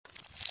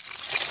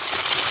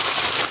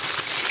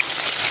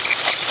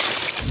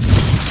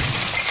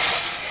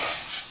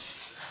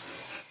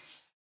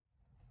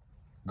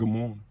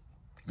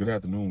good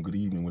afternoon, good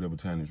evening, whatever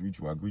time this reach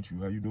you. I greet you.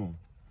 How you doing?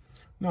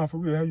 No, for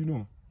real, how you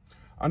doing?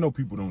 I know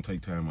people don't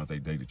take time out their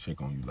day to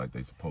check on you like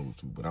they supposed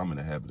to, but I'm in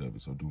the habit of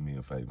it, so do me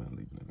a favor and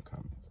leave it in the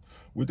comments.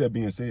 With that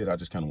being said, I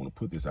just kind of want to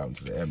put this out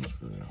into the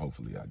atmosphere, and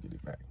hopefully I get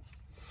it back.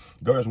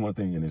 There's one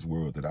thing in this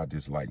world that I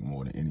dislike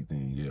more than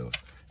anything else,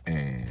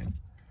 and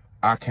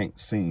I can't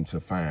seem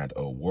to find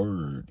a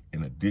word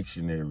in a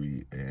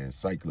dictionary,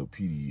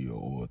 encyclopedia,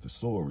 or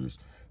thesaurus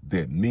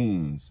that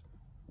means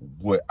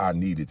what I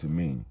need it to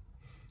mean.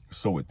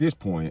 So at this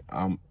point,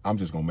 I'm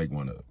just gonna make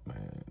one up,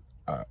 man.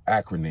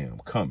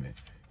 Acronym coming.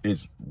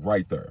 It's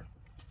right there.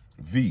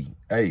 VALFNMFR.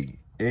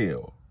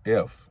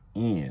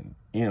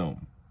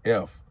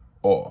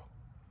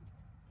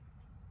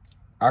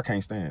 I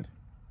can't stand it.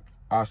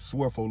 I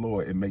swear for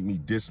Lord, it make me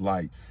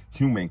dislike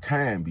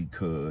humankind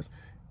because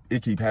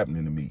it keep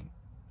happening to me.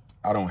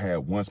 I don't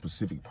have one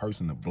specific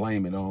person to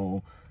blame it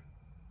on.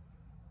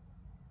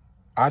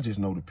 I just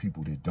know the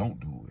people that don't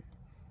do it.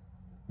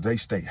 They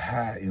stay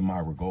high in my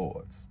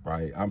regards,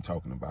 right? I'm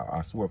talking about,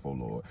 I swear for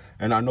Lord.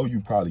 And I know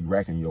you probably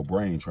racking your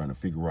brain trying to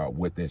figure out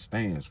what that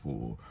stands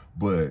for,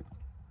 but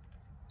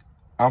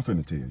I'm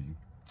finna tell you.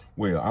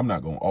 Well, I'm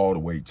not gonna all the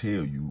way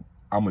tell you.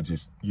 I'ma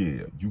just,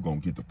 yeah, you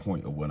gonna get the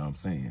point of what I'm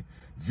saying.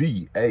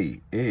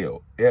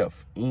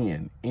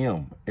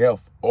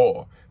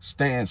 VALFNMFR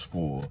stands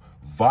for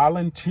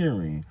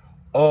volunteering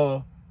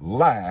a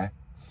lie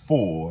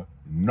for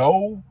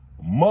no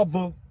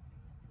mother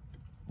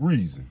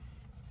reason.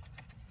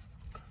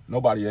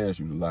 Nobody asked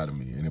you to lie to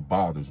me, and it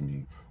bothers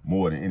me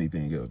more than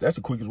anything else. That's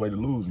the quickest way to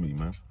lose me,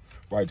 man.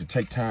 Right? To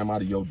take time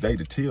out of your day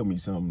to tell me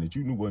something that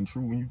you knew wasn't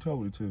true when you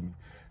told it to me.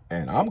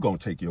 And I'm going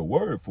to take your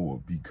word for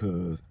it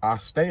because I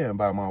stand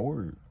by my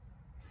word.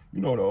 You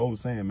know the old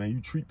saying, man,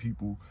 you treat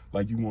people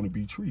like you want to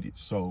be treated.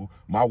 So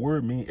my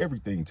word means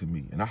everything to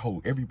me, and I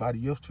hold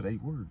everybody else to their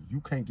word.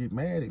 You can't get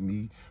mad at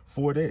me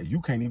for that.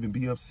 You can't even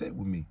be upset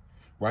with me.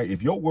 Right?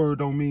 If your word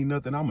don't mean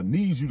nothing, I'm going to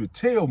need you to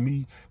tell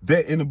me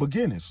that in the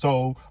beginning.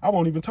 So I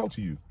won't even talk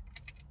to you.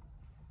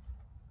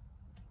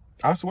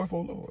 I swear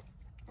for the Lord.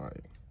 All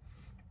right.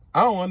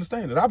 I don't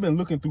understand it. I've been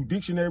looking through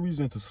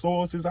dictionaries and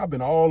sources. I've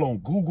been all on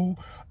Google.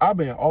 I've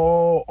been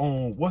all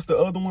on, what's the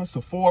other one?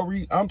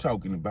 Safari. I'm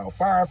talking about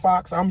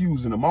Firefox. I'm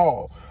using them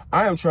all.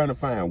 I am trying to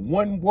find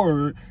one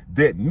word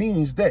that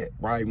means that,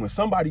 right? When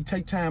somebody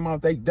take time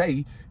out their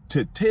day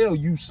to tell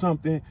you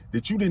something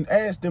that you didn't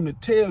ask them to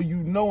tell you,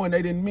 knowing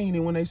they didn't mean it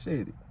when they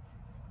said it.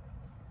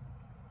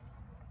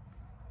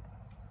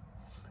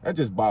 That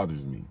just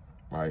bothers me,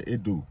 right?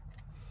 It do,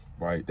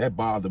 right? That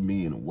bothered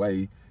me in a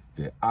way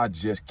that I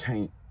just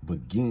can't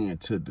begin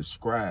to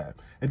describe.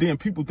 And then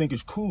people think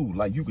it's cool,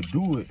 like you could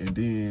do it and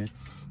then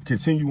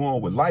continue on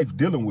with life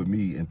dealing with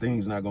me and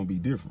things not gonna be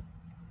different.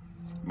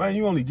 Man,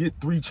 you only get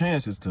 3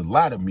 chances to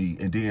lie to me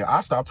and then I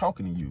stop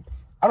talking to you.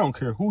 I don't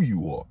care who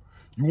you are.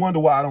 You wonder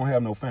why I don't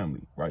have no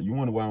family, right? You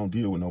wonder why I don't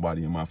deal with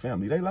nobody in my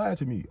family. They lied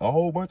to me a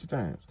whole bunch of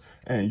times.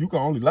 And you can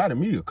only lie to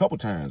me a couple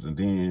times. And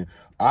then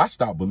I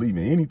stop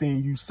believing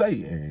anything you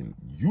say. And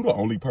you the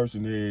only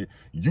person that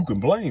you can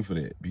blame for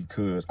that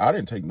because I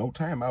didn't take no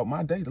time out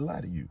my day to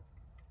lie to you.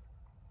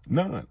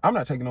 None. I'm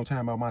not taking no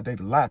time out my day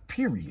to lie,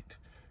 period.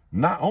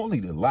 Not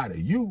only to lie to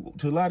you,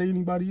 to lie to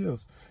anybody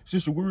else. It's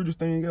just the weirdest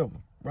thing ever,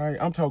 right?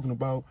 I'm talking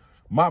about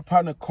my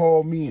partner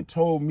called me and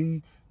told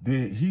me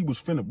that he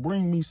was finna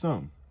bring me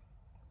something.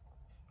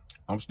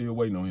 I'm still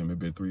waiting on him. It's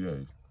been 3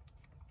 days.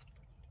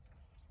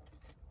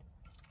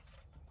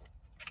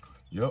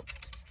 Yep.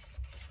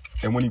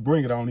 And when he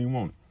bring it, I don't even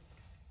want it.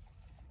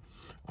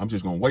 I'm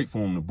just going to wait for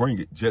him to bring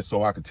it just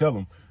so I could tell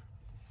him,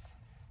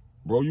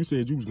 bro, you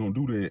said you was going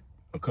to do that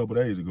a couple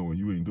days ago and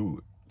you ain't do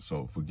it.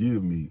 So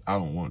forgive me. I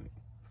don't want it.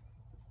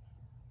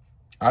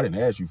 I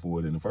didn't ask you for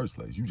it in the first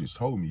place. You just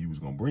told me you was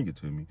going to bring it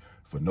to me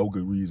for no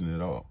good reason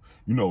at all.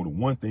 You know, the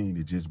one thing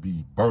that just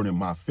be burning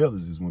my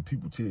feathers is when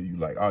people tell you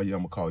like, oh yeah,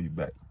 I'm going to call you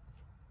back.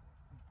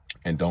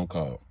 And don't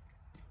call.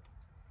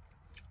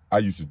 I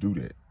used to do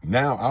that.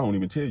 Now I don't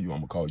even tell you I'm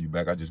gonna call you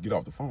back. I just get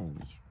off the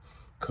phone.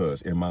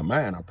 Cause in my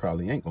mind, I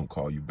probably ain't gonna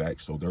call you back.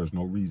 So there's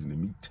no reason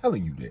in me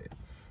telling you that,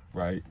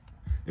 right?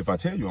 If I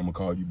tell you I'm gonna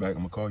call you back, I'm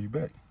gonna call you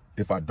back.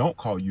 If I don't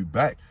call you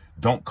back,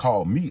 don't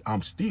call me.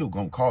 I'm still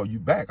gonna call you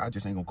back. I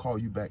just ain't gonna call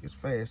you back as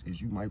fast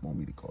as you might want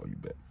me to call you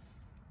back.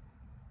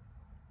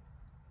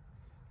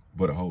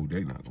 But a whole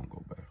day not gonna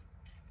go by.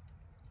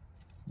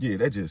 Yeah,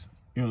 that just,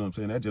 you know what I'm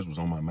saying? That just was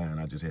on my mind.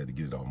 I just had to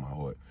get it off my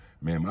heart.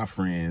 Man, my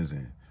friends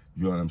and,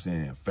 you know what I'm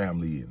saying,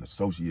 family and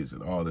associates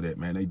and all of that,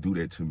 man, they do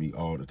that to me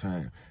all the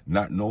time.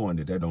 Not knowing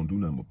that don't do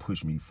nothing but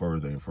push me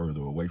further and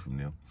further away from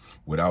them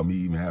without me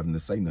even having to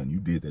say nothing.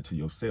 You did that to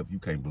yourself. You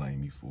can't blame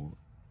me for it.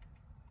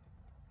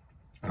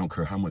 I don't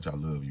care how much I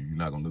love you. You're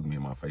not going to look me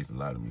in my face and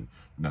lie to me.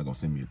 You're not going to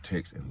send me a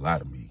text and lie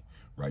to me,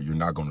 right? You're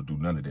not going to do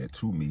none of that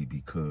to me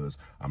because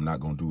I'm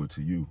not going to do it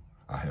to you.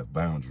 I have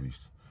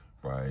boundaries,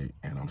 right?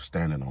 And I'm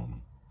standing on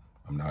them.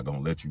 I'm not going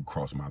to let you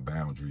cross my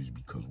boundaries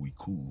because we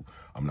cool.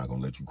 I'm not going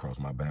to let you cross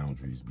my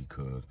boundaries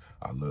because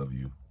I love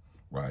you,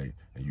 right?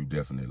 And you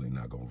definitely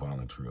not going to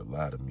volunteer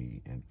lie to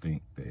me and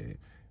think that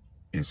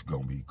it's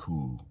gonna be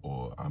cool,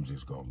 or I'm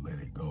just gonna let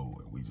it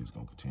go and we just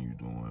gonna continue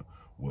doing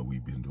what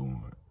we've been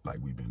doing, like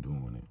we've been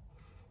doing it.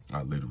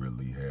 I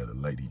literally had a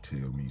lady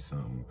tell me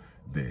something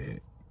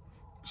that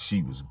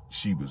she was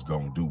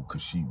gonna do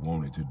because she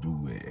wanted to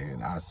do it,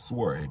 and I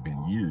swear it had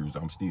been years.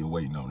 I'm still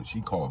waiting on it.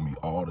 She called me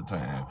all the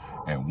time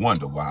and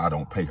wonder why I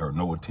don't pay her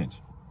no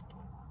attention,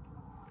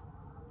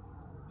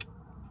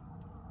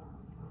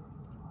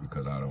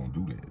 because I don't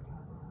do that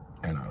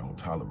and I don't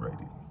tolerate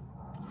it.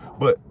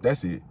 But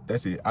that's it.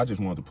 I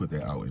just wanted to put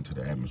that out into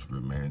the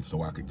atmosphere, man,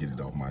 so I could get it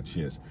off my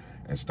chest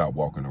and stop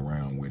walking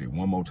around with it.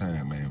 One more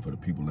time, man, for the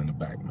people in the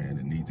back, man,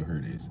 that need to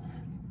hear this.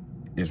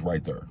 It's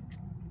right there.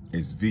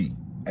 It's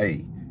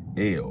VALNF.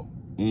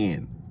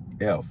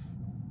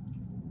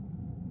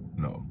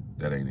 No,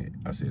 that ain't it.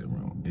 I said it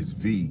wrong. It's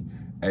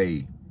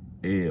VALFNMFR.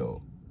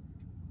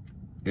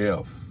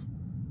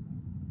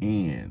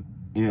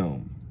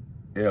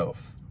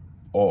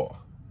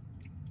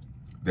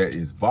 That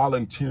is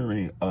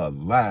volunteering a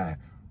lie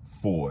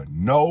for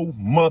no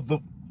mother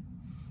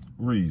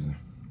reason.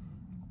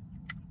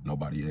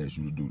 Nobody asked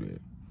you to do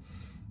that.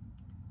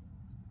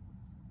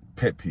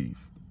 Pet peeve.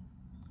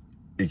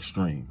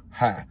 Extreme.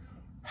 High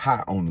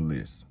on the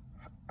list.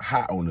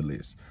 High on the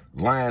list.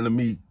 Lying to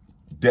me,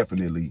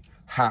 definitely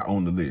high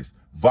on the list.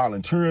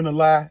 Volunteering a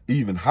lie,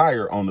 even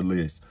higher on the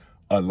list,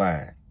 a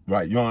lie.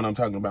 Right, you know what I'm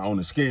talking about? On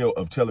the scale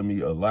of telling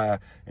me a lie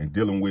and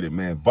dealing with it,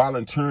 man.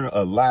 Volunteering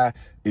a lie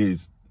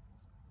is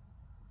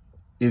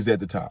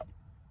at the top.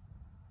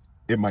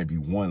 It might be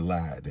one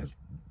lie that's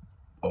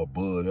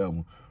above that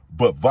one,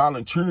 but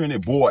volunteering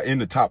it, boy, in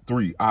the top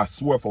 3. I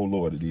swear for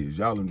Lord it is.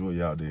 Y'all enjoy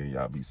y'all day and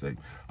y'all be safe.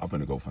 I'm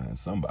finna go find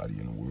somebody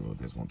in the world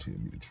that's gonna tell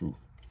me the truth.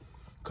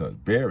 Cause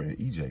Barry and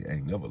EJ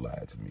ain't never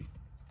lied to me.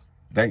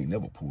 They ain't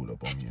never pulled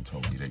up on me and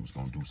told me they was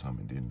gonna do something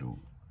and didn't do it.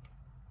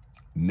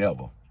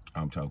 Never.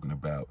 I'm talking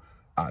about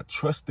I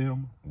trust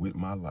them with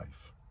my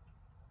life.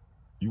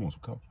 You want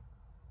some coffee?